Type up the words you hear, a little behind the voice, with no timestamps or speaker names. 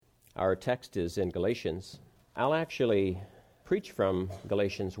Our text is in Galatians. I'll actually preach from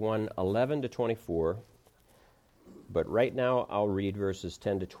Galatians 1:11 to 24, but right now I'll read verses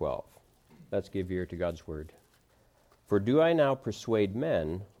 10 to 12. Let's give ear to God's word. For do I now persuade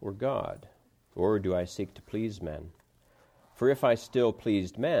men or God, or do I seek to please men? For if I still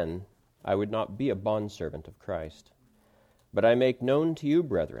pleased men, I would not be a bondservant of Christ. But I make known to you,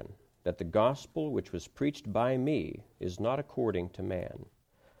 brethren, that the gospel which was preached by me is not according to man.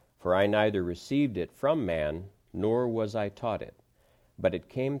 For I neither received it from man, nor was I taught it, but it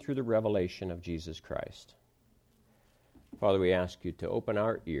came through the revelation of Jesus Christ. Father, we ask you to open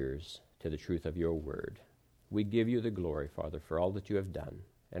our ears to the truth of your word. We give you the glory, Father, for all that you have done,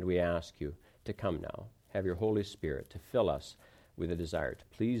 and we ask you to come now. Have your Holy Spirit to fill us with a desire to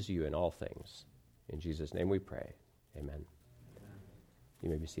please you in all things. In Jesus' name we pray. Amen. You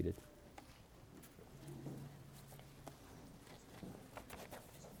may be seated.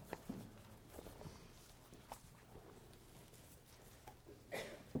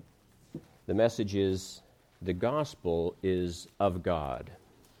 The message is, the gospel is of God.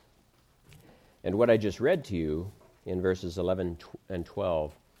 And what I just read to you in verses 11 and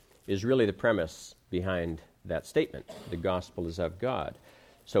 12 is really the premise behind that statement. The gospel is of God.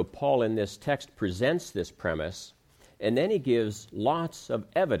 So Paul in this text presents this premise, and then he gives lots of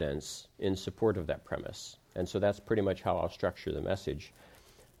evidence in support of that premise. And so that's pretty much how I'll structure the message.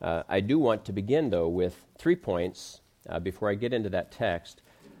 I do want to begin, though, with 3 points before I get into that text.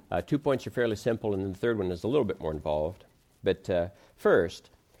 2 points are fairly simple, and then the third one is a little bit more involved. But first,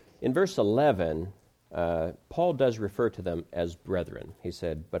 in verse 11, Paul does refer to them as brethren. He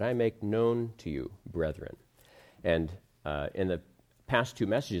said, but I make known to you, brethren. And in the past 2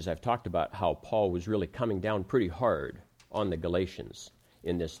 messages, I've talked about how Paul was really coming down pretty hard on the Galatians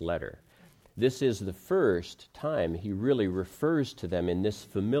in this letter. This is the first time he really refers to them in this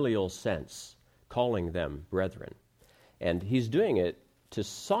familial sense, calling them brethren. And he's doing it to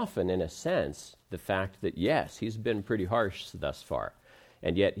soften, in a sense, the fact that, yes, he's been pretty harsh thus far.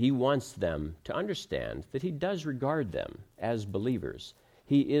 And yet he wants them to understand that he does regard them as believers.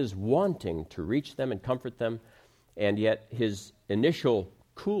 He is wanting to reach them and comfort them, and yet his initial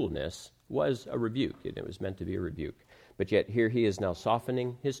coolness was a rebuke. It was meant to be a rebuke. But yet here he is now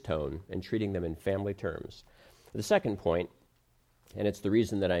softening his tone and treating them in family terms. The second point, and it's the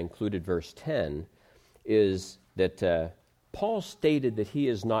reason that I included verse 10, is that Paul stated that he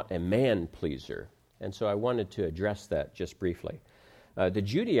is not a man-pleaser. And so I wanted to address that just briefly. The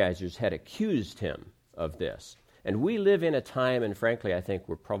Judaizers had accused him of this. And we live in a time, and frankly, I think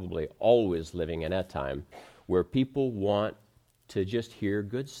we're probably always living in a time, where people want to just hear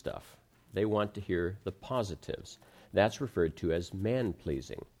good stuff. They want to hear the positives. That's referred to as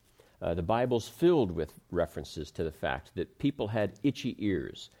man-pleasing. The Bible's filled with references to the fact that people had itchy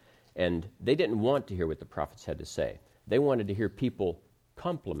ears, and they didn't want to hear what the prophets had to say. They wanted to hear people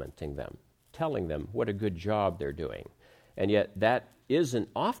complimenting them, telling them what a good job they're doing. And yet that isn't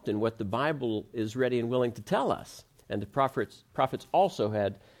often what the Bible is ready and willing to tell us. And the prophets also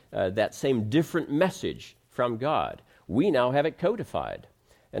had that same different message from God. We now have it codified.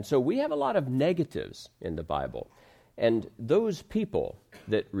 And so we have a lot of negatives in the Bible. And those people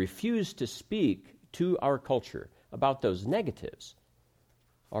that refuse to speak to our culture about those negatives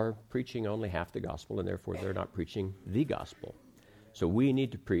are preaching only half the gospel, and therefore they're not preaching the gospel. So we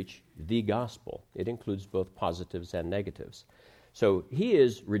need to preach the gospel. It includes both positives and negatives. So he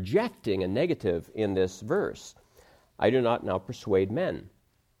is rejecting a negative in this verse. I do not now persuade men.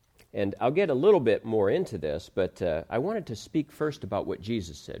 And I'll get a little bit more into this, but I wanted to speak first about what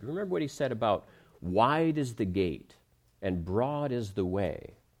Jesus said. Remember what he said about wide is the gate and broad is the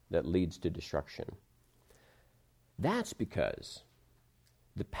way that leads to destruction. That's because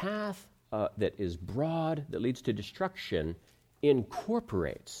the path that is broad, that leads to destruction,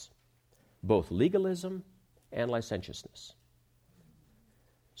 incorporates both legalism and licentiousness.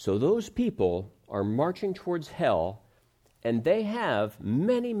 So those people are marching towards hell, and they have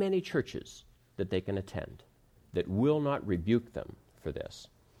many, many churches that they can attend that will not rebuke them for this.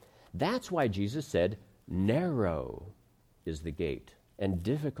 That's why Jesus said, narrow is the gate and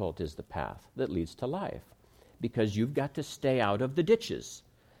difficult is the path that leads to life, because you've got to stay out of the ditches.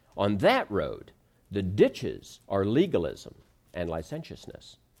 On that road, the ditches are legalism and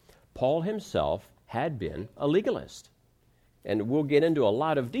licentiousness. Paul himself had been a legalist. And we'll get into a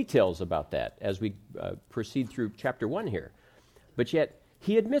lot of details about that as we proceed through chapter 1 here. But yet,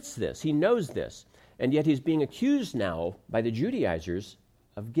 he admits this. He knows this. And yet he's being accused now by the Judaizers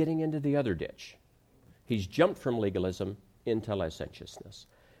of getting into the other ditch. He's jumped from legalism into licentiousness.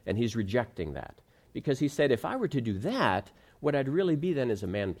 And he's rejecting that. Because he said, if I were to do that, what I'd really be then is a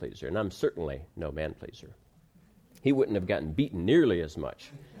man-pleaser, and I'm certainly no man-pleaser. He wouldn't have gotten beaten nearly as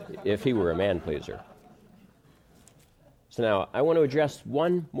much if he were a man-pleaser. So now, I want to address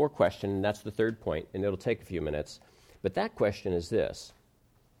one more question, and that's the third point, and it'll take a few minutes. But that question is this.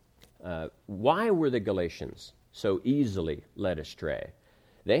 Why were the Galatians so easily led astray?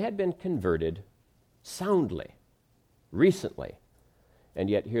 They had been converted soundly, recently, and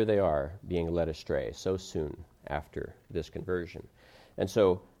yet here they are being led astray so soon after this conversion. And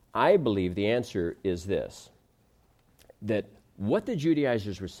so I believe the answer is this, that what the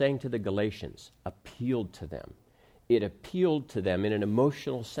Judaizers were saying to the Galatians appealed to them. It appealed to them in an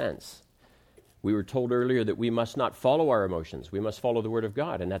emotional sense. We were told earlier that we must not follow our emotions. We must follow the Word of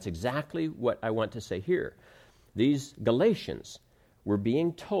God, and that's exactly what I want to say here. These Galatians were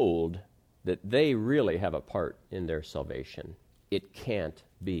being told that they really have a part in their salvation. It can't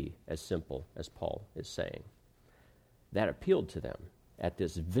be as simple as Paul is saying. That appealed to them at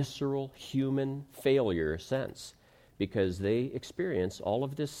this visceral human failure sense, because they experience all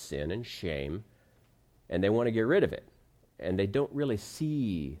of this sin and shame, and they want to get rid of it. And they don't really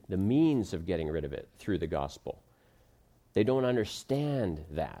see the means of getting rid of it through the gospel. They don't understand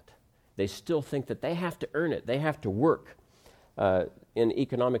that. They still think that they have to earn it. They have to work. In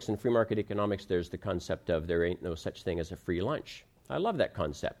economics and free market economics, there's the concept of there ain't no such thing as a free lunch. I love that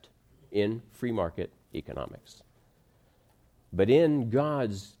concept in free market economics. But in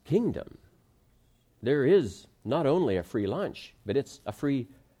God's kingdom, there is not only a free lunch, but it's a free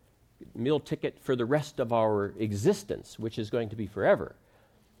meal ticket for the rest of our existence, which is going to be forever.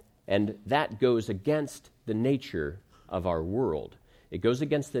 And that goes against the nature of our world. It goes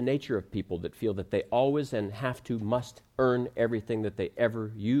against the nature of people that feel that they always and must earn everything that they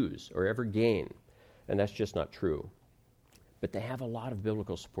ever use or ever gain. And that's just not true. But they have a lot of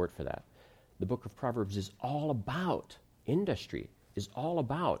biblical support for that. The book of Proverbs is all about industry, is all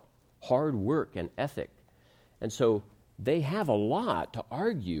about hard work and ethic. And so they have a lot to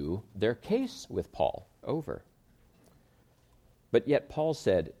argue their case with Paul over. But yet Paul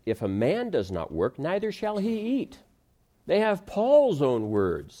said, if a man does not work, neither shall he eat. They have Paul's own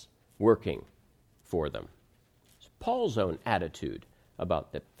words working for them. It's Paul's own attitude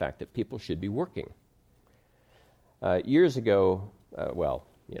about the fact that people should be working. Years ago,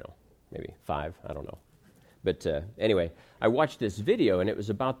 maybe 5, I don't know. But anyway, I watched this video, and it was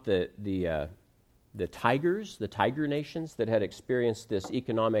about the tigers, the tiger nations that had experienced this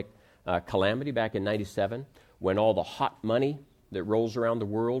economic calamity back in 97, when all the hot money that rolls around the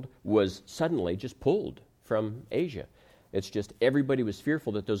world was suddenly just pulled from Asia. It's just everybody was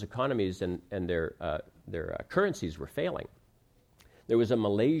fearful that those economies and their currencies were failing. There was a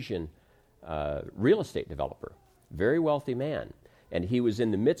Malaysian real estate developer, very wealthy man, and he was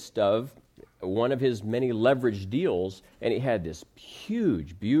in the midst of one of his many leveraged deals, and he had this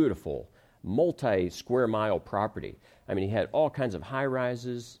huge, beautiful, multi-square mile property. I mean, he had all kinds of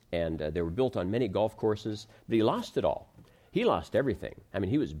high-rises, and they were built on many golf courses, but he lost it all. He lost everything. I mean,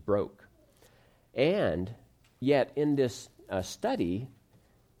 he was broke. And yet, in this study,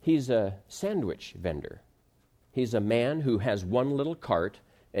 he's a sandwich vendor. He's a man who has one little cart,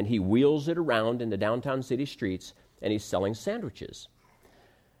 and he wheels it around in the downtown city streets, and he's selling sandwiches.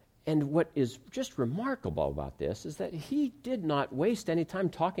 And what is just remarkable about this is that he did not waste any time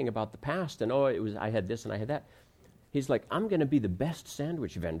talking about the past and, I had this and I had that. He's like, I'm going to be the best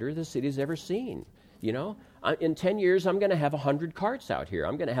sandwich vendor the city's ever seen. You know, in 10 years, I'm going to have 100 carts out here.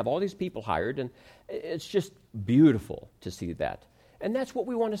 I'm going to have all these people hired, and it's just beautiful to see that. And that's what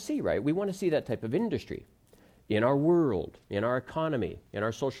we want to see, right? We want to see that type of industry in our world, in our economy, in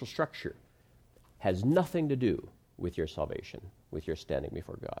our social structure. Has nothing to do with your salvation, with your standing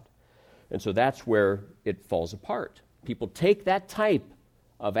before God. And so that's where it falls apart. People take that type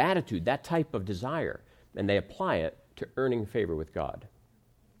of attitude, that type of desire, and they apply it to earning favor with God,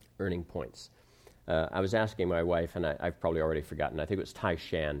 earning points. I was asking my wife, and I've probably already forgotten, I think it was Tai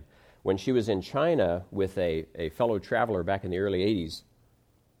Shan, when she was in China with a fellow traveler back in the early 80s.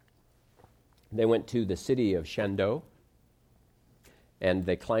 They went to the city of Shenzhou, and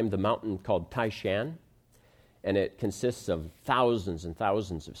they climbed the mountain called Taishan, and it consists of thousands and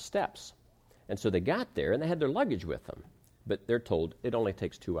thousands of steps. And so they got there, and they had their luggage with them, but they're told it only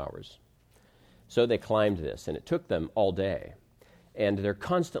takes 2 hours. So they climbed this, and it took them all day. And they're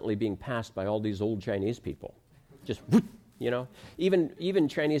constantly being passed by all these old Chinese people. Just, whoop, you know. Even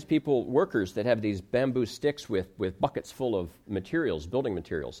Chinese people, workers that have these bamboo sticks with buckets full of materials, building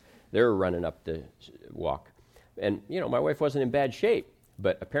materials, they're running up the walk. And, my wife wasn't in bad shape,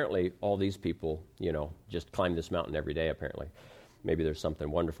 but apparently all these people, just climb this mountain every day, apparently. Maybe there's something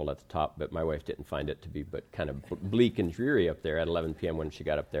wonderful at the top, but my wife didn't find it to be but kind of bleak and dreary up there at 11 p.m. when she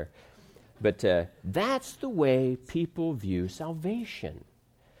got up there. But that's the way people view salvation.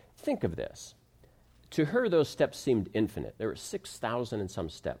 Think of this. To her, those steps seemed infinite. There were 6,000 and some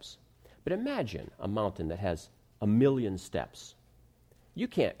steps. But imagine a mountain that has 1 million steps. You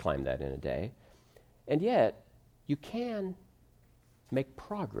can't climb that in a day. And yet, you can make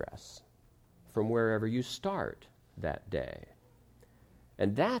progress from wherever you start that day.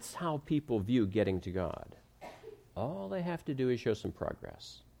 And that's how people view getting to God. All they have to do is show some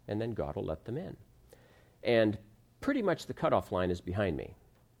progress, and then God will let them in. And pretty much the cutoff line is behind me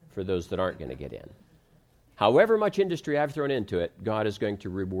for those that aren't going to get in. However much industry I've thrown into it, God is going to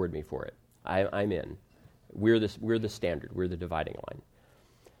reward me for it. I'm in. We're the standard. We're the dividing line.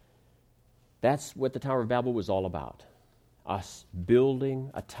 That's what the Tower of Babel was all about. Us building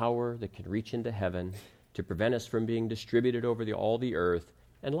a tower that can reach into heaven to prevent us from being distributed over all the earth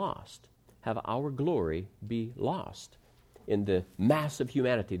and lost. Have our glory be lost in the mass of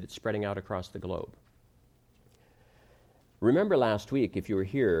humanity that's spreading out across the globe. Remember last week, if you were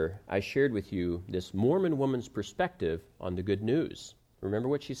here, I shared with you this Mormon woman's perspective on the good news. Remember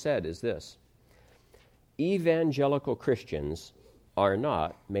what she said is this: evangelical Christians are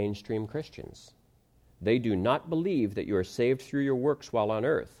not mainstream Christians. They do not believe that you are saved through your works while on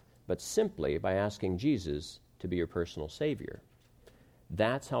earth, but simply by asking Jesus to be your personal Savior.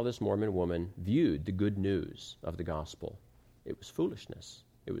 That's how this Mormon woman viewed the good news of the gospel. It was foolishness.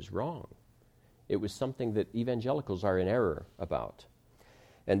 It was wrong. It was something that evangelicals are in error about.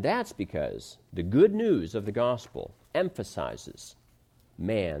 And that's because the good news of the gospel emphasizes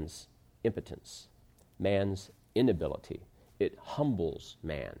man's impotence, man's inability. It humbles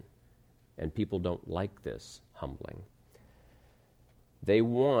man. And people don't like this humbling. They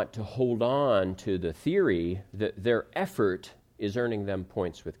want to hold on to the theory that their effort is earning them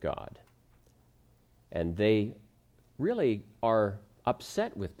points with God. And they really are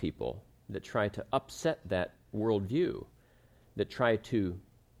upset with people that try to upset that worldview, that try to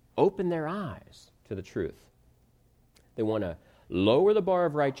open their eyes to the truth. They want to lower the bar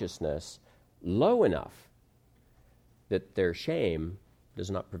of righteousness low enough that their shame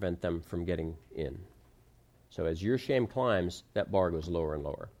does not prevent them from getting in. So as your shame climbs, that bar goes lower and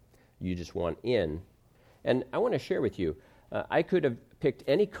lower. You just want in. And I want to share with you, I could have picked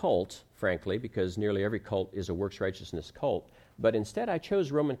any cult, frankly, because nearly every cult is a works righteousness cult, but instead I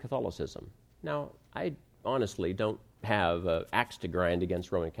chose Roman Catholicism. Now, I honestly don't have an axe to grind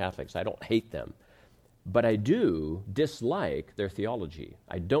against Roman Catholics. I don't hate them. But I do dislike their theology.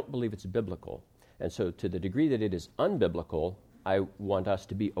 I don't believe it's biblical. And so to the degree that it is unbiblical, I want us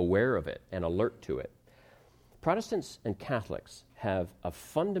to be aware of it and alert to it. Protestants and Catholics have a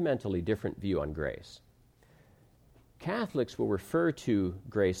fundamentally different view on grace. Catholics will refer to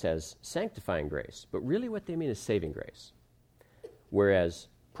grace as sanctifying grace, but really what they mean is saving grace. Whereas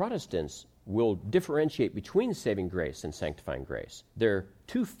Protestants will differentiate between saving grace and sanctifying grace. They're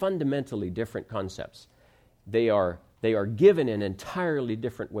two fundamentally different concepts. They are given in entirely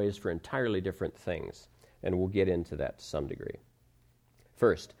different ways for entirely different things, and we'll get into that to some degree.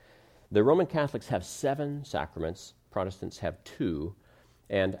 First, the Roman Catholics have 7 sacraments, Protestants have 2,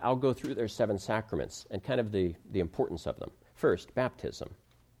 and I'll go through their 7 sacraments and kind of the importance of them. First, baptism.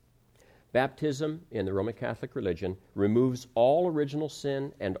 Baptism in the Roman Catholic religion removes all original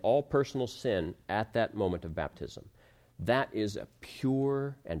sin and all personal sin at that moment of baptism. That is a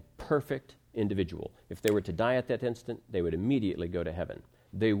pure and perfect individual. If they were to die at that instant, they would immediately go to heaven.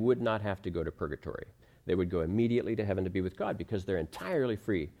 They would not have to go to purgatory. They would go immediately to heaven to be with God because they're entirely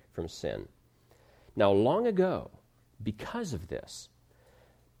free from sin. Now, long ago, because of this,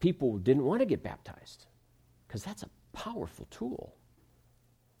 people didn't want to get baptized because that's a powerful tool.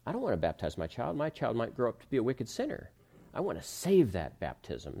 I don't want to baptize my child. My child might grow up to be a wicked sinner. I want to save that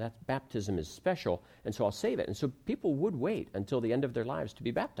baptism. That baptism is special, and so I'll save it. And so people would wait until the end of their lives to be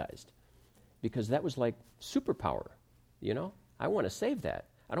baptized because that was like superpower, you know? I want to save that.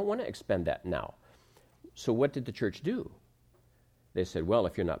 I don't want to expend that now. So what did the church do? They said, well,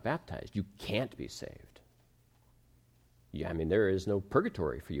 if you're not baptized, you can't be saved. Yeah, I mean, there is no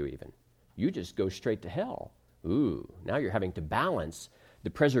purgatory for you even. You just go straight to hell. Ooh, now you're having to balance the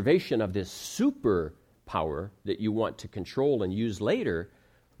preservation of this super power that you want to control and use later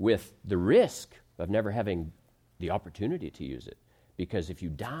with the risk of never having the opportunity to use it. Because if you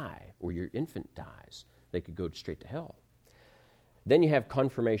die or your infant dies, they could go straight to hell. Then you have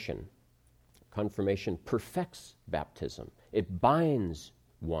confirmation. Confirmation perfects baptism. It binds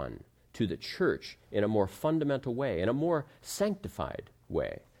one to the church in a more fundamental way, in a more sanctified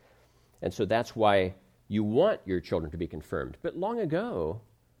way. And so that's why You want your children to be confirmed. But long ago,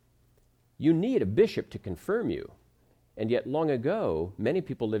 you need a bishop to confirm you. And yet long ago, many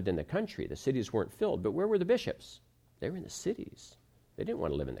people lived in the country. The cities weren't filled. But where were the bishops? They were in the cities. They didn't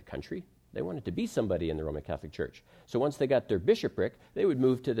want to live in the country. They wanted to be somebody in the Roman Catholic Church. So once they got their bishopric, they would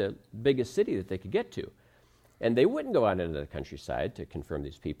move to the biggest city that they could get to. And they wouldn't go out into the countryside to confirm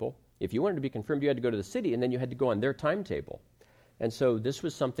these people. If you wanted to be confirmed, you had to go to the city, and then you had to go on their timetable. And so this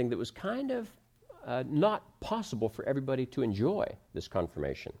was something that was kind of not possible for everybody to enjoy, this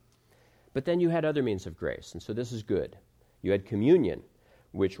confirmation. But then you had other means of grace, and so this is good. You had communion,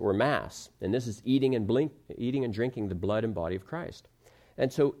 or Mass, and this is eating and drinking the blood and body of Christ.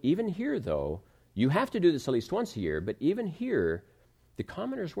 And so even here, though, you have to do this at least once a year, but even here, the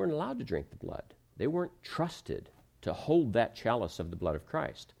commoners weren't allowed to drink the blood. They weren't trusted to hold that chalice of the blood of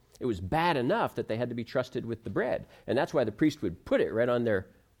Christ. It was bad enough that they had to be trusted with the bread, and that's why the priest would put it right on their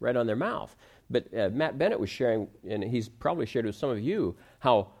mouth. But Matt Bennett was sharing, and he's probably shared with some of you,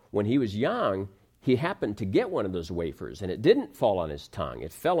 how when he was young, he happened to get one of those wafers, and it didn't fall on his tongue.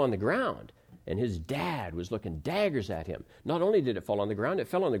 It fell on the ground, and his dad was looking daggers at him. Not only did it fall on the ground, it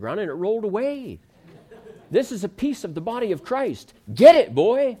fell on the ground, and it rolled away. This is a piece of the body of Christ. Get it,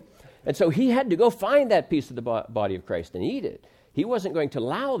 boy! And so he had to go find that piece of the body of Christ and eat it. He wasn't going to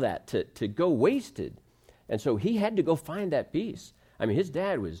allow that to go wasted. And so he had to go find that piece. I mean, his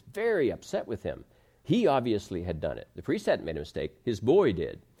dad was very upset with him. He obviously had done it. The priest hadn't made a mistake. His boy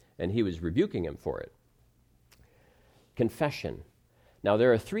did, and he was rebuking him for it. Confession. Now,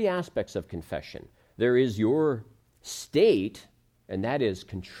 there are three aspects of confession. There is your state, and that is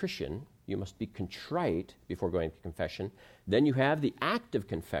contrition. You must be contrite before going to confession. Then you have the act of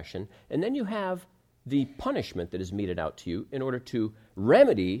confession, and then you have the punishment that is meted out to you in order to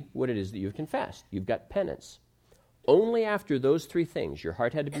remedy what it is that you've confessed. You've got penance. Only after those three things, your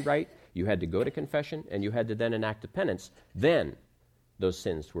heart had to be right, you had to go to confession, and you had to then enact a penance, then those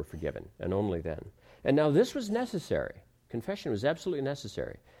sins were forgiven, and only then. And now this was necessary. Confession was absolutely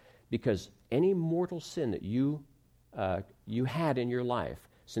necessary, because any mortal sin that you had in your life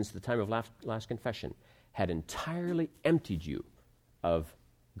since the time of last confession had entirely emptied you of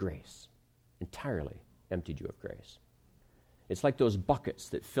grace. Entirely emptied you of grace. It's like those buckets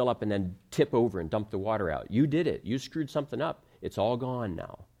that fill up and then tip over and dump the water out. You did it. You screwed something up. It's all gone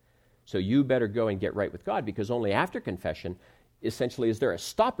now. So you better go and get right with God, because only after confession, essentially, is there a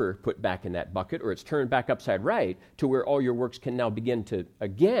stopper put back in that bucket, or it's turned back upside right to where all your works can now begin to,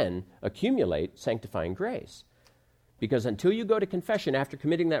 again, accumulate sanctifying grace. Because until you go to confession after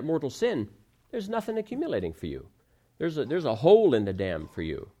committing that mortal sin, there's nothing accumulating for you. There's a hole in the dam for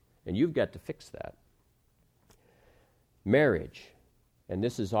you, and you've got to fix that. Marriage, and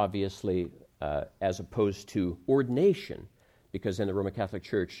this is obviously as opposed to ordination, because in the Roman Catholic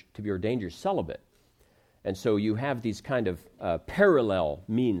Church, to be ordained, you're celibate. And so you have these kind of parallel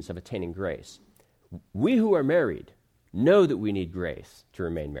means of attaining grace. We who are married know that we need grace to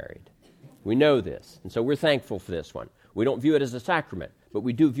remain married. We know this, and so we're thankful for this one. We don't view it as a sacrament, but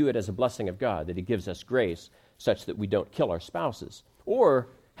we do view it as a blessing of God, that He gives us grace such that we don't kill our spouses or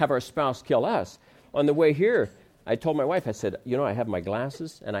have our spouse kill us. On the way here, I told my wife, I said, I have my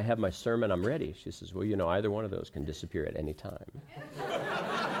glasses and I have my sermon, I'm ready. She says, well, either one of those can disappear at any time.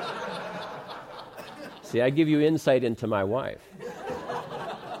 See, I give you insight into my wife.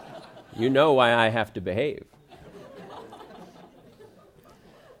 You know why I have to behave.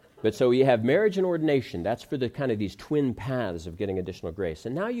 But so you have marriage and ordination. That's for the kind of these twin paths of getting additional grace.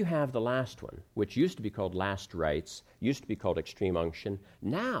 And now you have the last one, which used to be called last rites, used to be called extreme unction.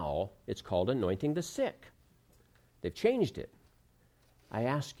 Now it's called anointing the sick. They've changed it. I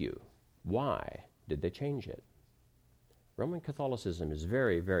ask you, why did they change it? Roman Catholicism is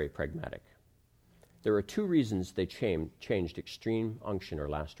very, very pragmatic. There are two reasons they changed extreme unction or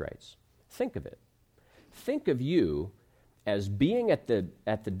last rites. Think of it. Think of you as being at the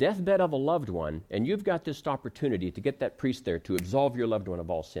deathbed of a loved one, and you've got this opportunity to get that priest there to absolve your loved one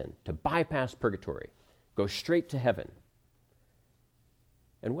of all sin, to bypass purgatory, go straight to heaven.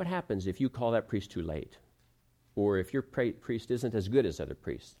 And what happens if you call that priest too late? Or if your priest isn't as good as other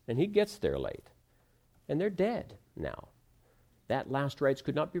priests, and he gets there late, and they're dead now? That last rites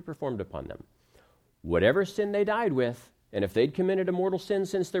could not be performed upon them. Whatever sin they died with, and if they'd committed a mortal sin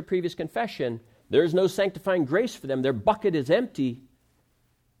since their previous confession, there's no sanctifying grace for them. Their bucket is empty.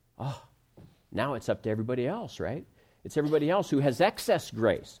 Now it's up to everybody else, right? It's everybody else who has excess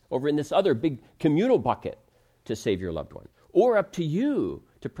grace over in this other big communal bucket to save your loved one. Or up to you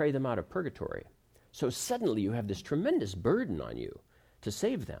to pray them out of purgatory. So suddenly you have this tremendous burden on you to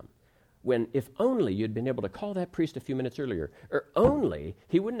save them. when if only you'd been able to call that priest a few minutes earlier, or only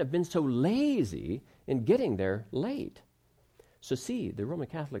he wouldn't have been so lazy in getting there late. So see, the Roman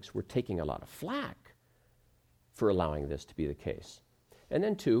Catholics were taking a lot of flack for allowing this to be the case. And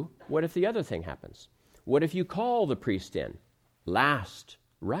then two, what if the other thing happens? What if you call the priest in? Last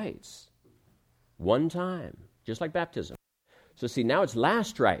rites. One time, just like baptism. So see, now it's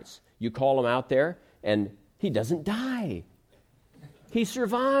last rites. You call him out there, and he doesn't die. He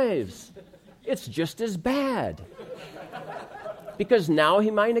survives. It's just as bad. Because now he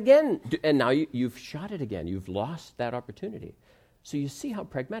might again, and now you've shot it again. You've lost that opportunity. So you see how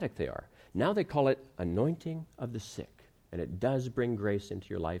pragmatic they are. Now they call it anointing of the sick, and it does bring grace into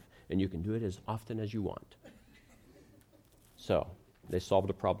your life, and you can do it as often as you want. So they solved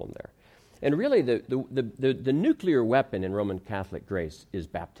a problem there. And really, the nuclear weapon in Roman Catholic grace is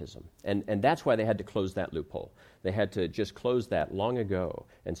baptism. And that's why they had to close that loophole. They had to just close that long ago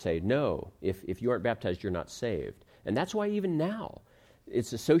and say, no, if you aren't baptized, you're not saved. And that's why even now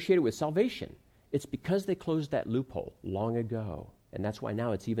it's associated with salvation. It's because they closed that loophole long ago. And that's why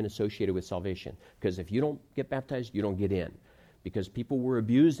now it's even associated with salvation. Because if you don't get baptized, you don't get in. Because people were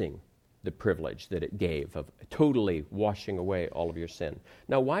abusing the privilege that it gave of totally washing away all of your sin.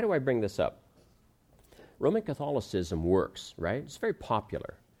 Now, why do I bring this up? Roman Catholicism works, right? It's very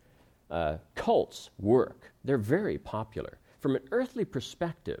popular. Cults work. They're very popular. From an earthly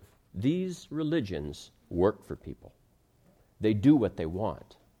perspective, these religions work for people. They do what they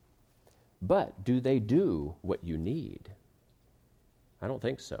want. But do they do what you need? I don't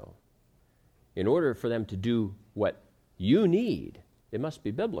think so. In order for them to do what you need, it must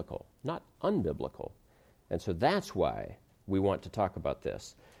be biblical, not unbiblical. And so that's why we want to talk about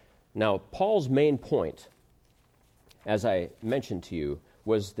this. Now, Paul's main point, as I mentioned to you,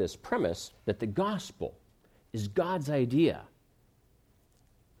 was this premise that the gospel is God's idea.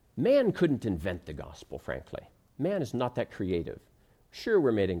 Man couldn't invent the gospel, frankly. Man is not that creative. Sure,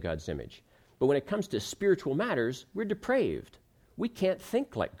 we're made in God's image. But when it comes to spiritual matters, we're depraved. We can't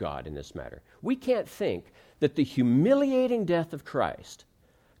think like God in this matter. We can't think that the humiliating death of Christ,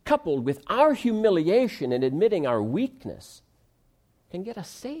 coupled with our humiliation and admitting our weakness, can get us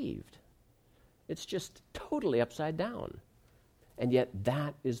saved. It's just totally upside down. And yet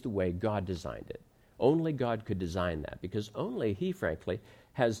that is the way God designed it. Only God could design that, because only He, frankly,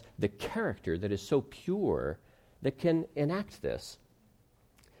 has the character that is so pure that can enact this.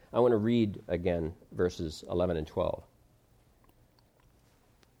 I want to read again verses 11 and 12.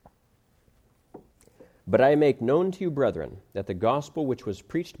 But I make known to you, brethren, that the gospel which was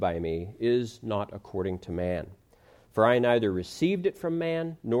preached by me is not according to man. For I neither received it from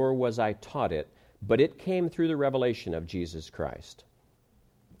man, nor was I taught it, but it came through the revelation of Jesus Christ.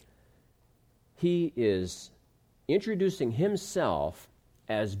 He is introducing himself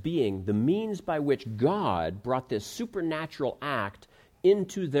as being the means by which God brought this supernatural act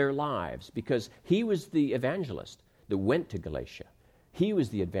into their lives, because he was the evangelist that went to Galatia. He was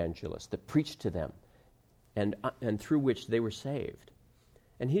the evangelist that preached to them, and through which they were saved.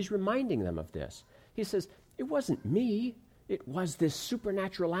 And he's reminding them of this. He says, it wasn't me. It was this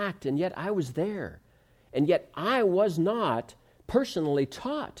supernatural act, and yet I was there. And yet I was not personally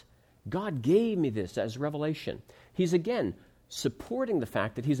taught. God gave me this as revelation. He's again supporting the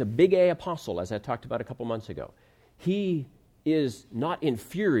fact that he's a big A apostle, as I talked about a couple months ago. He is not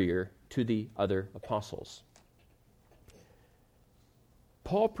inferior to the other apostles.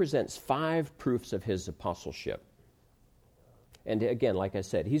 Paul presents 5 proofs of his apostleship. And again, like I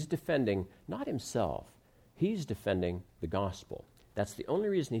said, he's defending not himself. He's defending the gospel. That's the only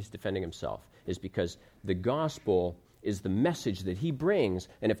reason he's defending himself, is because the gospel is the message that he brings,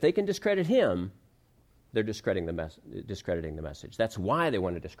 and if they can discredit him, they're discrediting the message. That's why they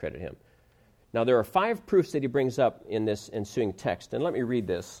want to discredit him. Now, there are 5 proofs that he brings up in this ensuing text, and let me read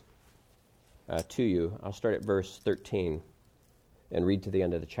this to you. I'll start at verse 13 and read to the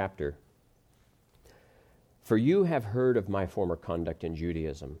end of the chapter. For you have heard of my former conduct in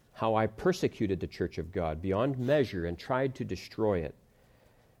Judaism, how I persecuted the church of God beyond measure and tried to destroy it.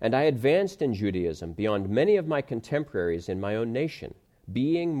 And I advanced in Judaism beyond many of my contemporaries in my own nation,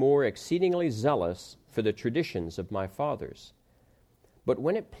 being more exceedingly zealous for the traditions of my fathers. But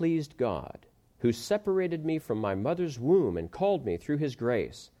when it pleased God, who separated me from my mother's womb and called me through his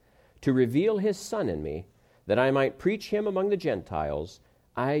grace, to reveal his Son in me, that I might preach him among the Gentiles,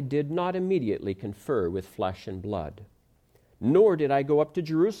 I did not immediately confer with flesh and blood. Nor did I go up to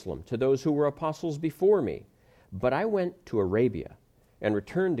Jerusalem to those who were apostles before me, but I went to Arabia and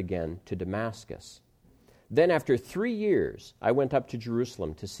returned again to Damascus. Then after 3 years I went up to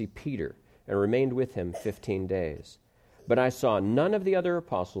Jerusalem to see Peter and remained with him 15 days. But I saw none of the other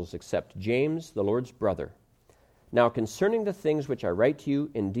apostles except James, the Lord's brother. Now concerning the things which I write to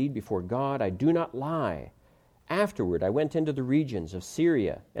you, indeed before God I do not lie. Afterward I went into the regions of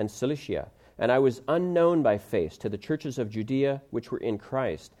Syria and Cilicia, and I was unknown by face to the churches of Judea which were in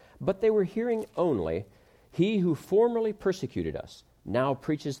Christ. But they were hearing only, he who formerly persecuted us now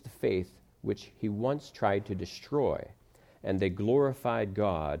preaches the faith which he once tried to destroy, and they glorified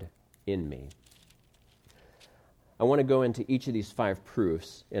God in me. I want to go into each of these 5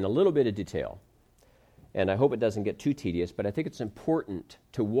 proofs in a little bit of detail. And I hope it doesn't get too tedious, but I think it's important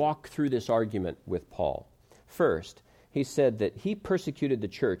to walk through this argument with Paul. First, he said that he persecuted the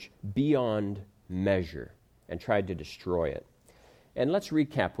church beyond measure and tried to destroy it. And let's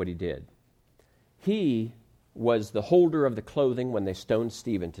recap what he did. He was the holder of the clothing when they stoned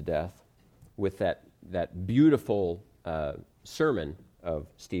Stephen to death with that beautiful sermon of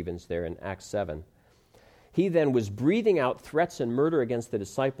Stephen's there in Acts 7. He then was breathing out threats and murder against the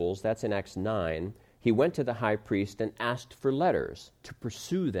disciples. That's in Acts 9. He went to the high priest and asked for letters to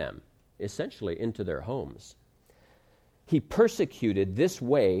pursue them, essentially into their homes. He persecuted this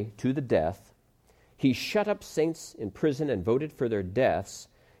way to the death. He shut up saints in prison and voted for their deaths.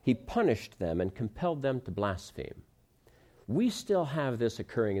 He punished them and compelled them to blaspheme. We still have this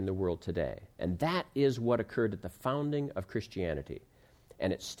occurring in the world today, and that is what occurred at the founding of Christianity,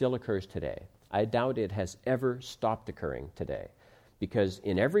 and it still occurs today. I doubt it has ever stopped occurring today, because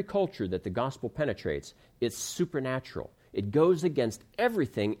in every culture that the gospel penetrates, it's supernatural. It goes against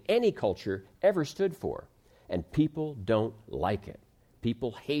everything any culture ever stood for, and people don't like it.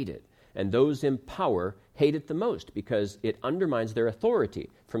 People hate it, and those in power hate it the most because it undermines their authority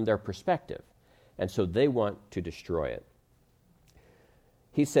from their perspective, and so they want to destroy it.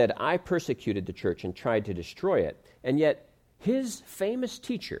 He said, I persecuted the church and tried to destroy it, and yet his famous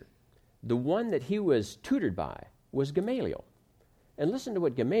teacher, the one that he was tutored by, was Gamaliel. And listen to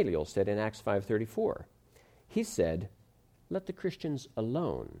what Gamaliel said in Acts 5:34. He said, let the Christians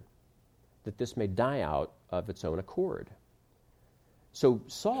alone, that this may die out of its own accord. So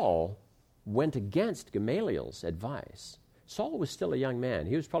Saul went against Gamaliel's advice. Saul was still a young man.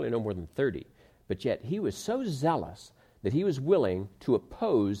 He was probably no more than 30. But yet he was so zealous that he was willing to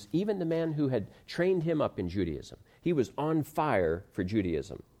oppose even the man who had trained him up in Judaism. He was on fire for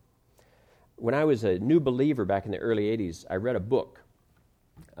Judaism. When I was a new believer back in the early 80s, I read a book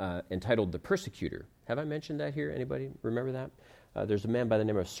entitled The Persecutor. Have I mentioned that here? Anybody remember that? There's a man by the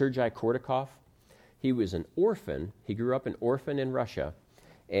name of Sergei Kordakov. He was an orphan. He grew up an orphan in Russia,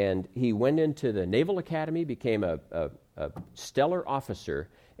 and he went into the Naval Academy, became a stellar officer,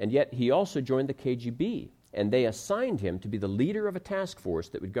 and yet he also joined the KGB, and they assigned him to be the leader of a task force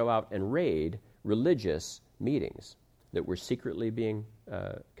that would go out and raid religious meetings that were secretly being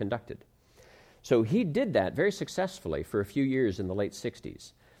conducted. So he did that very successfully for a few years in the late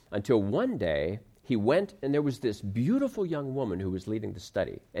 60s, until one day he went and there was this beautiful young woman who was leading the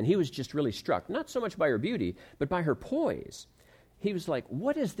study, and he was just really struck, not so much by her beauty, but by her poise. He was like,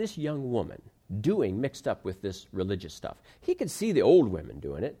 what is this young woman doing mixed up with this religious stuff? He could see the old women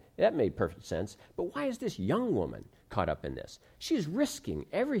doing it. That made perfect sense. But why is this young woman caught up in this? She's risking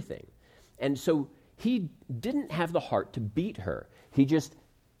everything. And so he didn't have the heart to beat her. He just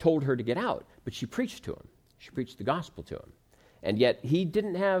told her to get out. But she preached to him. She preached the gospel to him. And yet he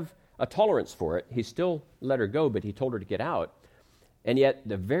didn't have a tolerance for it. He still let her go, but he told her to get out. And yet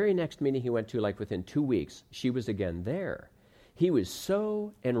the very next meeting he went to, like within 2 weeks, she was again there. He was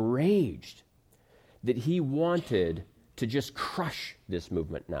so enraged that he wanted to just crush this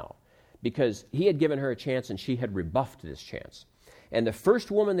movement now, because he had given her a chance and she had rebuffed this chance. And the first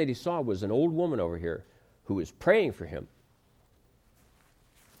woman that he saw was an old woman over here who was praying for him.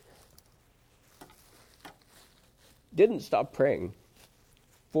 Didn't stop praying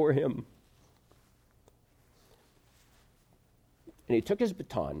for him. And he took his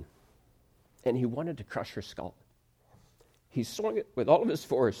baton and he wanted to crush her skull. He swung it with all of his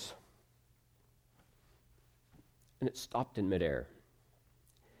force, and it stopped in midair.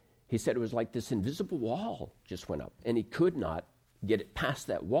 He said it was like this invisible wall just went up, and he could not get it past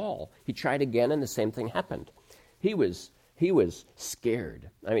that wall. He tried again, and the same thing happened. He was scared.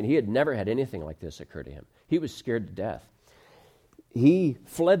 I mean, he had never had anything like this occur to him. He was scared to death. He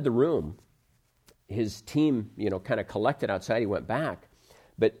fled the room. His team, kind of collected outside. He went back,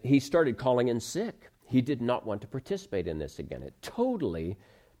 but he started calling in sick. He did not want to participate in this again. It totally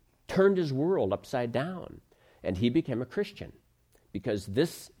turned his world upside down, and he became a Christian because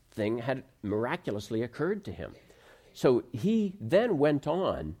this thing had miraculously occurred to him. So he then went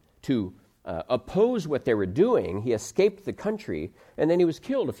on to oppose what they were doing. He escaped the country, and then he was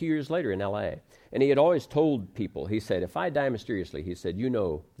killed a few years later in L.A. And he had always told people, he said, if I die mysteriously, he said, you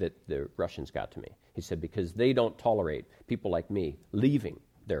know that the Russians got to me. He said, because they don't tolerate people like me leaving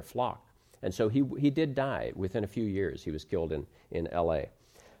their flock. And so he did die within a few years. He was killed in L.A.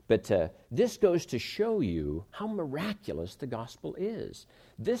 But this goes to show you how miraculous the gospel is.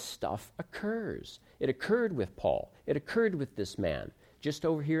 This stuff occurs. It occurred with Paul. It occurred with this man just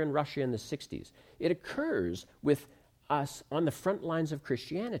over here in Russia in the 60s. It occurs with us on the front lines of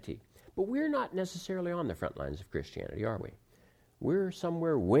Christianity. But we're not necessarily on the front lines of Christianity, are we? We're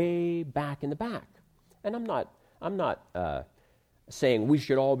somewhere way back in the back. And I'm not saying we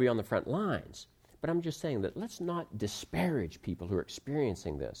should all be on the front lines, but I'm just saying that let's not disparage people who are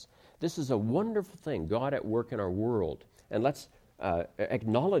experiencing this. This is a wonderful thing, God at work in our world, and let's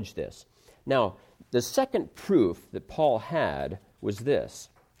acknowledge this. Now, the second proof that Paul had was this,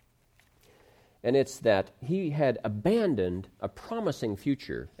 and it's that he had abandoned a promising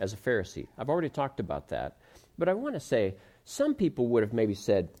future as a Pharisee. I've already talked about that, but I want to say some people would have maybe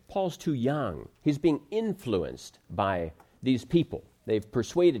said, Paul's too young. He's being influenced by these people. They've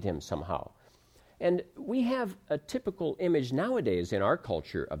persuaded him somehow. And we have a typical image nowadays in our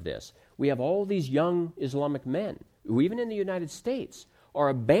culture of this. We have all these young Islamic men who, even in the United States, are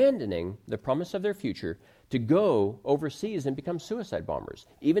abandoning the promise of their future to go overseas and become suicide bombers,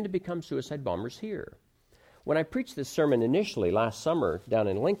 even to become suicide bombers here. When I preached this sermon initially last summer down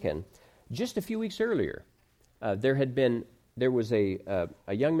in Lincoln, just a few weeks earlier, there was a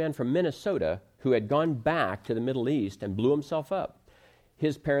young man from Minnesota who had gone back to the Middle East and blew himself up.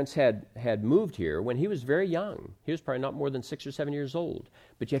 His parents had moved here when he was very young. He was probably not more than 6 or 7 years old,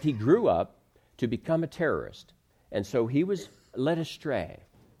 but yet he grew up to become a terrorist. And so he was led astray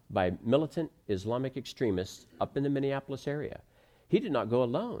by militant Islamic extremists up in the Minneapolis area. He did not go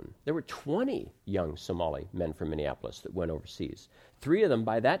alone. There were 20 young Somali men from Minneapolis that went overseas. 3 of them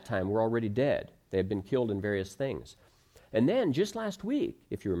by that time were already dead. They had been killed in various things. And then just last week,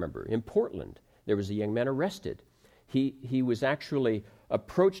 if you remember, in Portland, there was a young man arrested. He was actually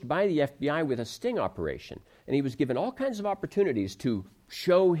approached by the FBI with a sting operation, and he was given all kinds of opportunities to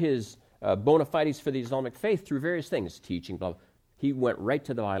show his bona fides for the Islamic faith through various things, teaching, blah, blah. He went right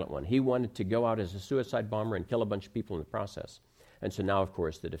to the violent one. He wanted to go out as a suicide bomber and kill a bunch of people in the process. And so now, of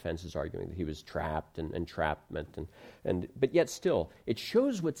course, the defense is arguing that he was trapped and entrapment. But yet still, it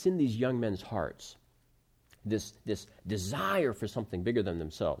shows what's in these young men's hearts, this desire for something bigger than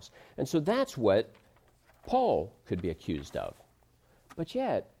themselves. And so that's what Paul could be accused of. But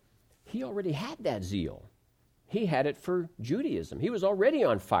yet, he already had that zeal. He had it for Judaism. He was already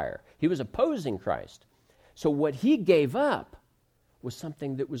on fire. He was opposing Christ. So what he gave up was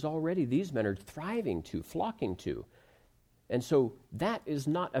something that was already these men are thriving to, flocking to. And so that is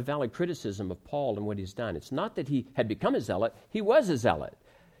not a valid criticism of Paul and what he's done. It's not that he had become a zealot. He was a zealot.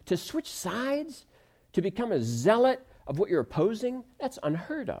 To switch sides, to become a zealot of what you're opposing, that's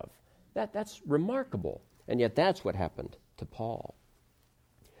unheard of. That's remarkable. And yet that's what happened to Paul.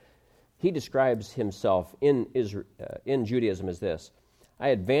 He describes himself in Judaism as this: I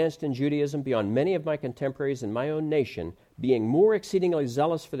advanced in Judaism beyond many of my contemporaries in my own nation, being more exceedingly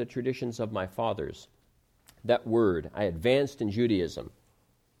zealous for the traditions of my fathers. That word, I advanced in Judaism,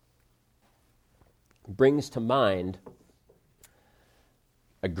 brings to mind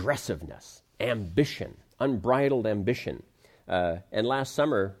aggressiveness, ambition, unbridled ambition. And last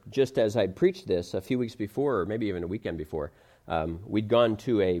summer, just as I preached this a few weeks before, or maybe even a weekend before, we'd gone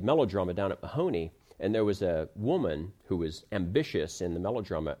to a melodrama down at Mahoney, and there was a woman who was ambitious in the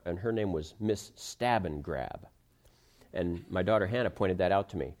melodrama, and her name was Miss Stab and Grab. And my daughter Hannah pointed that out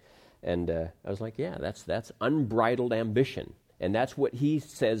to me. And I was like, yeah, that's unbridled ambition. And that's what he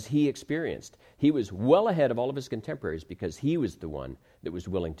says he experienced. He was well ahead of all of his contemporaries because he was the one that was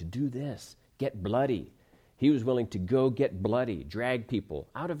willing to do this, get bloody. He was willing to go get bloody, drag people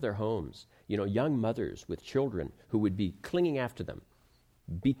out of their homes, young mothers with children who would be clinging after them,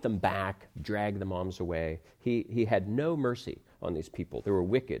 beat them back, drag the moms away. He had no mercy on these people. They were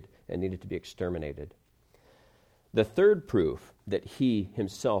wicked and needed to be exterminated. The third proof that he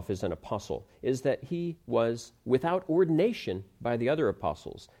himself is an apostle is that he was without ordination by the other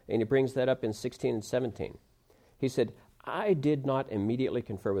apostles. And he brings that up in 16 and 17. He said, I did not immediately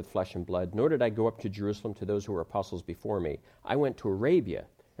confer with flesh and blood, nor did I go up to Jerusalem to those who were apostles before me. I went to Arabia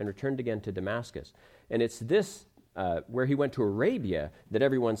and returned again to Damascus. And it's this, where he went to Arabia, that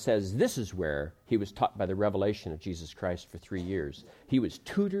everyone says this is where he was taught by the revelation of Jesus Christ for 3 years. He was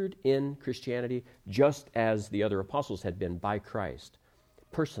tutored in Christianity just as the other apostles had been by Christ,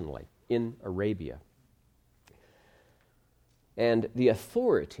 personally, in Arabia. And the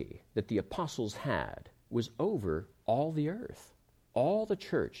authority that the apostles had was over all the earth, all the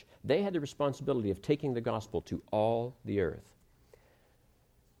church. They had the responsibility of taking the gospel to all the earth.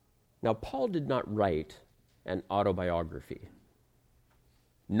 Now, Paul did not write an autobiography,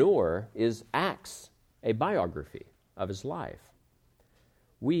 nor is Acts a biography of his life.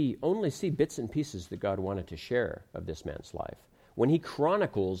 We only see bits and pieces that God wanted to share of this man's life. When he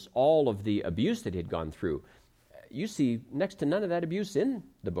chronicles all of the abuse that he had gone through, you see next to none of that abuse in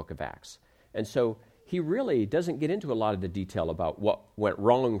the book of Acts. And so he really doesn't get into a lot of the detail about what went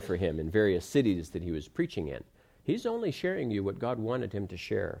wrong for him in various cities that he was preaching in. He's only sharing you what God wanted him to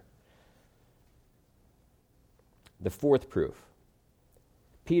share. The fourth proof.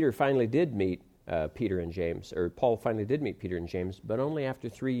 Paul finally did meet Peter and James, but only after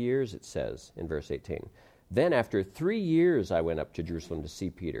 3 years, it says in verse 18. Then after 3 years I went up to Jerusalem to see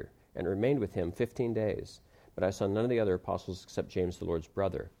Peter and remained with him 15 days. But I saw none of the other apostles except James, the Lord's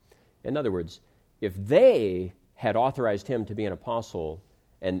brother. In other words, if they had authorized him to be an apostle,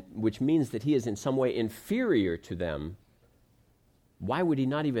 and which means that he is in some way inferior to them, why would he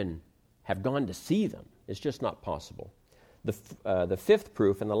not even have gone to see them? It's just not possible. The fifth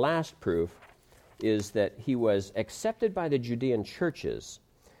proof and the last proof is that he was accepted by the Judean churches.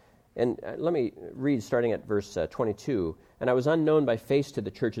 And let me read starting at verse 22. And I was unknown by face to the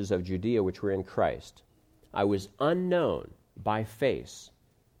churches of Judea which were in Christ. I was unknown by face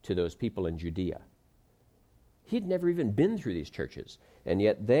to those people in Judea. He had never even been through these churches, and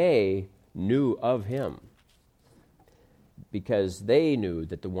yet they knew of him because they knew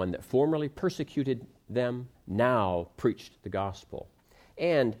that the one that formerly persecuted them now preached the gospel.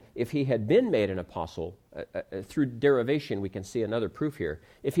 And if he had been made an apostle, through derivation we can see another proof here.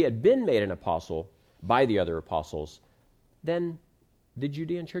 If he had been made an apostle by the other apostles, then the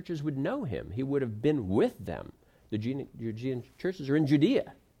Judean churches would know him. He would have been with them. The Judean churches are in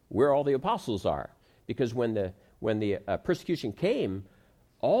Judea, where all the apostles are. Because when the persecution came,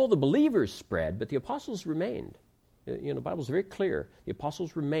 all the believers spread, but the apostles remained. The Bible's very clear. The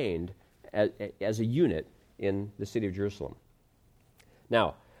apostles remained as a unit in the city of Jerusalem.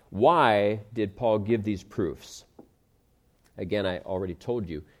 Now, why did Paul give these proofs? Again, I already told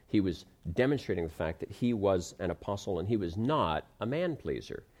you, he was demonstrating the fact that he was an apostle and he was not a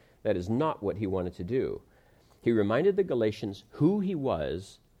man-pleaser. That is not what he wanted to do. He reminded the Galatians who he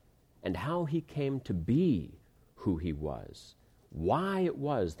was and how he came to be who he was, why it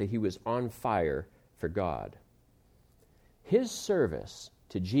was that he was on fire for God. His service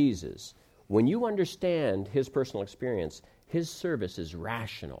to Jesus, when you understand his personal experience, his service is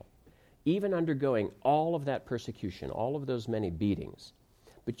rational, even undergoing all of that persecution, all of those many beatings.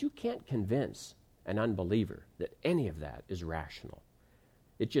 But you can't convince an unbeliever that any of that is rational.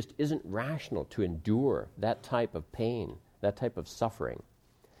 It just isn't rational to endure that type of pain, that type of suffering.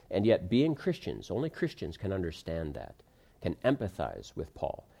 And yet, being Christians, only Christians can understand that, can empathize with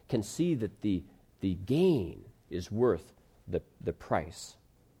Paul, can see that the gain is worth the price.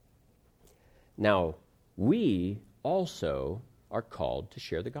 Now, we also are called to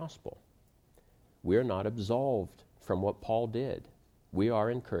share the gospel. We are not absolved from what Paul did. We are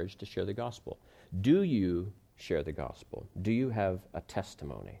encouraged to share the gospel. Do you share the gospel? Do you have a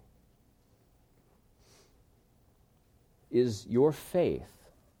testimony? Is your faith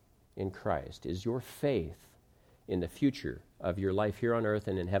in Christ, is your faith in the future of your life here on earth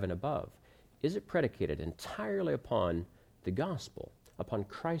and in heaven above, is it predicated entirely upon the gospel, upon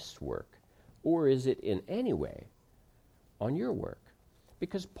Christ's work, or is it in any way on your work?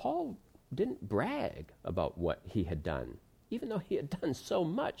 Because Paul didn't brag about what he had done, even though he had done so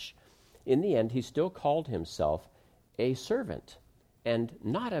much. In the end, he still called himself a servant, and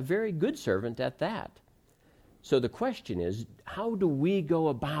not a very good servant at that. So the question is, how do we go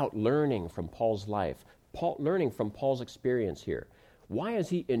about learning from Paul's life, learning from Paul's experience here? Why is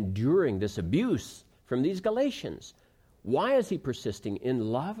he enduring this abuse from these Galatians? Why is he persisting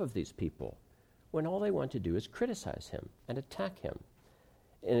in love of these people when all they want to do is criticize him and attack him?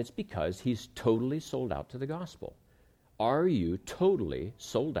 And it's because he's totally sold out to the gospel. Are you totally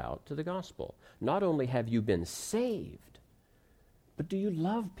sold out to the gospel? Not only have you been saved, but do you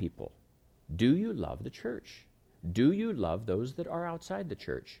love people? Do you love the church? Do you love those that are outside the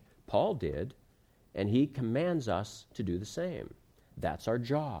church? Paul did, and he commands us to do the same. That's our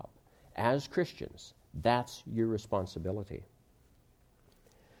job. As Christians, that's your responsibility.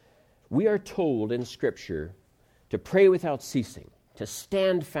 We are told in Scripture to pray without ceasing, to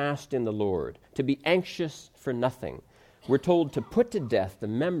stand fast in the Lord, to be anxious for nothing. We're told to put to death the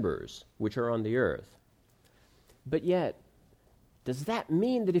members which are on the earth. But yet, does that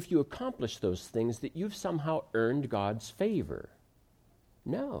mean that if you accomplish those things that you've somehow earned God's favor?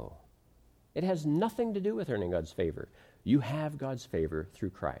 No. It has nothing to do with earning God's favor. You have God's favor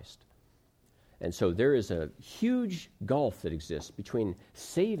through Christ. And so there is a huge gulf that exists between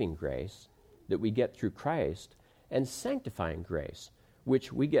saving grace that we get through Christ and sanctifying grace,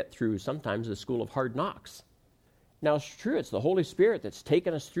 which we get through sometimes the school of hard knocks. Now, it's true, it's the Holy Spirit that's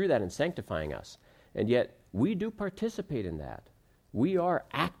taken us through that and sanctifying us. And yet, we do participate in that. We are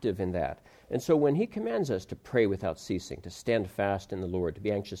active in that. And so when he commands us to pray without ceasing, to stand fast in the Lord, to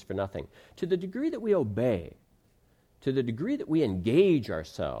be anxious for nothing, to the degree that we obey, to the degree that we engage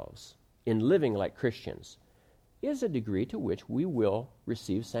ourselves in living like Christians, is a degree to which we will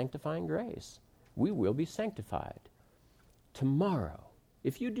receive sanctifying grace. We will be sanctified. Tomorrow,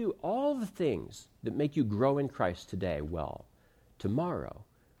 if you do all the things that make you grow in Christ today well, tomorrow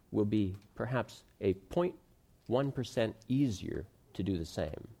will be perhaps a 0.1% easier to do the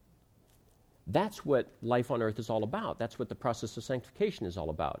same. That's what life on earth is all about. That's what the process of sanctification is all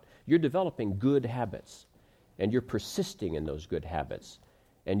about. You're developing good habits, and you're persisting in those good habits,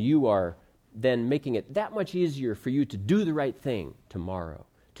 and you are then making it that much easier for you to do the right thing tomorrow,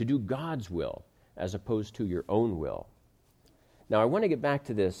 to do God's will as opposed to your own will. Now, I want to get back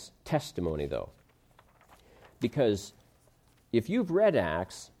to this testimony, though, because if you've read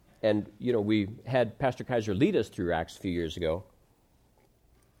Acts, and, we had Pastor Kaiser lead us through Acts a few years ago,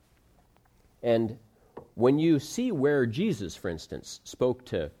 and when you see where Jesus, for instance, spoke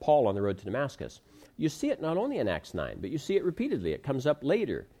to Paul on the road to Damascus, you see it not only in Acts 9, but you see it repeatedly. It comes up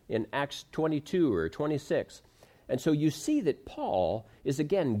later in Acts 22 or 26. And so you see that Paul is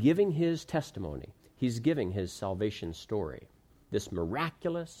again giving his testimony. He's giving his salvation story, this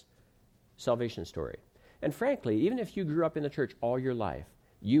miraculous salvation story. And frankly, even if you grew up in the church all your life,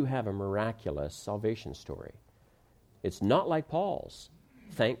 you have a miraculous salvation story. It's not like Paul's,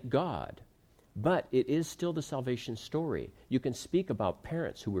 thank God. But it is still the salvation story. You can speak about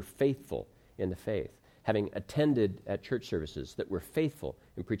parents who were faithful in the faith, having attended at church services that were faithful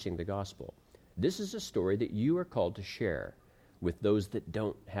in preaching the gospel. This is a story that you are called to share with those that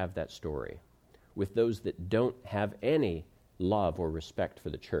don't have that story, with those that don't have any love or respect for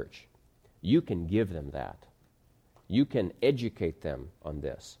the church. You can give them that. You can educate them on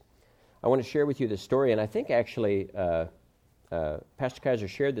this. I want to share with you this story, and I think actually Pastor Kaiser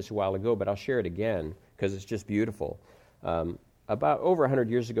shared this a while ago, but I'll share it again because it's just beautiful. About over 100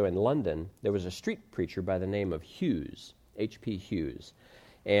 years ago in London, there was a street preacher by the name of Hughes, H.P. Hughes,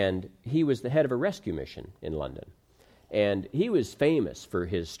 and he was the head of a rescue mission in London. And he was famous for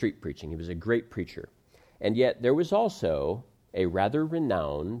his street preaching. He was a great preacher. And yet there was also a rather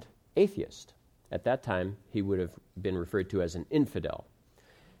renowned atheist. At that time, he would have been referred to as an infidel.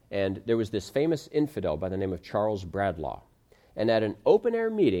 And there was this famous infidel by the name of Charles Bradlaugh. And at an open-air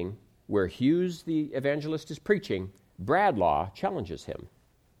meeting where Hughes, the evangelist, is preaching, Bradlaugh challenges him.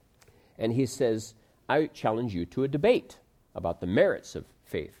 And he says, I challenge you to a debate about the merits of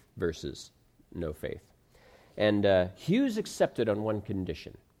faith versus no faith. And Hughes accepted on one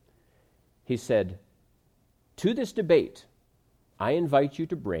condition. He said, to this debate, I invite you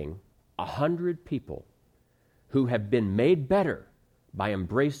to bring 100 people who have been made better by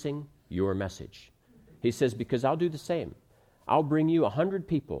embracing your message. He says, because I'll do the same. I'll bring you 100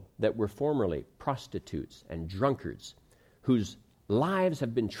 people that were formerly prostitutes and drunkards whose lives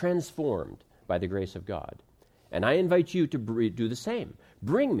have been transformed by the grace of God. And I invite you to do the same.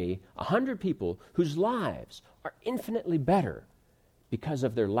 Bring me 100 people whose lives are infinitely better because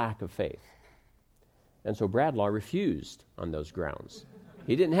of their lack of faith. And so Bradlaugh refused on those grounds.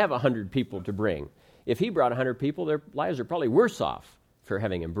 He didn't have 100 people to bring. If he brought 100 people, their lives are probably worse off for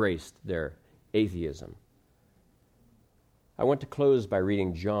having embraced their atheism. I want to close by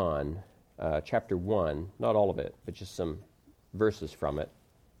reading John chapter 1, not all of it, but just some verses from it.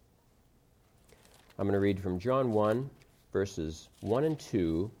 I'm going to read from John 1, verses 1 and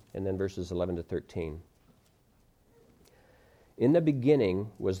 2, and then verses 11 to 13. In the beginning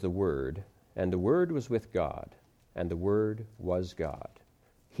was the Word, and the Word was with God, and the Word was God.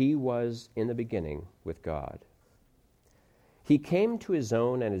 He was in the beginning with God. He came to his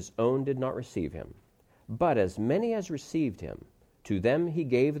own, and his own did not receive him. But as many as received him, to them he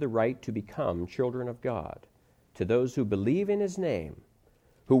gave the right to become children of God, to those who believe in his name,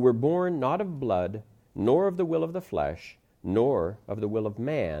 who were born not of blood, nor of the will of the flesh, nor of the will of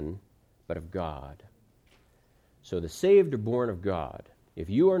man, but of God. So the saved are born of God. If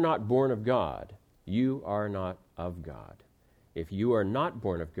you are not born of God, you are not of God. If you are not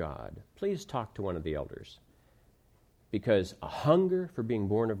born of God, please talk to one of the elders, because a hunger for being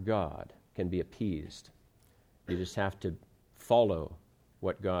born of God can be appeased. You just have to follow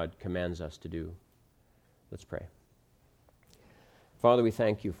what God commands us to do. Let's pray. Father, we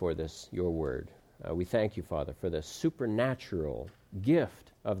thank you for this, your word. We thank you, Father, for the supernatural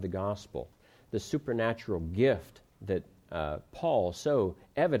gift of the gospel, the supernatural gift that Paul so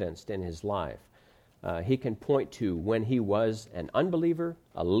evidenced in his life. He can point to when he was an unbeliever,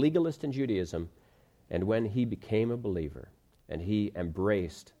 a legalist in Judaism, and when he became a believer and he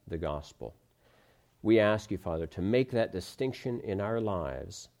embraced the gospel. We ask you, Father, to make that distinction in our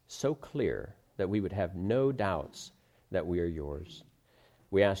lives so clear that we would have no doubts that we are yours.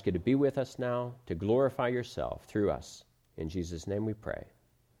 We ask you to be with us now, to glorify yourself through us. In Jesus' name we pray.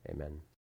 Amen.